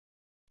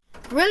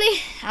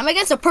Really? I'm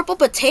against a purple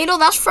potato?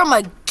 That's from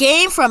a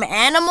game from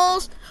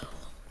animals?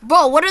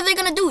 Bro, what are they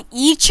gonna do?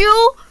 Eat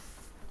you?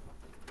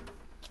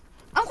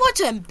 I'm going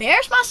to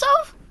embarrass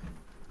myself?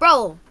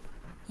 Bro,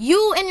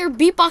 you and your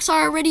beatbox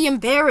are already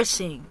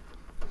embarrassing.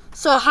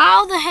 So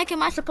how the heck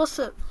am I supposed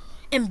to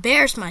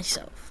embarrass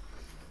myself?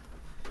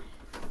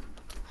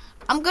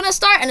 I'm gonna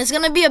start and it's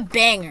gonna be a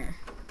banger.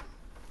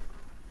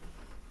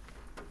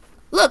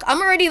 Look,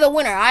 I'm already the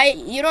winner.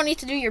 You don't need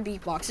to do your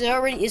beatbox.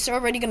 It's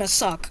already gonna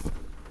suck.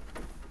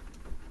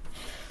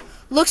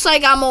 Looks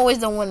like I'm always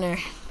the winner.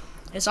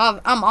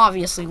 I'm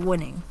obviously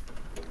winning.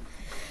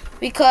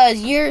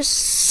 Because you're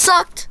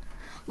sucked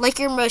like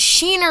your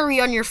machinery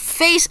on your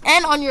face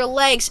and on your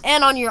legs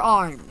and on your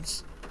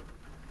arms.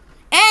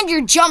 And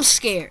your jump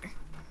scare.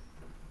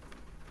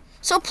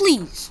 So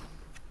please,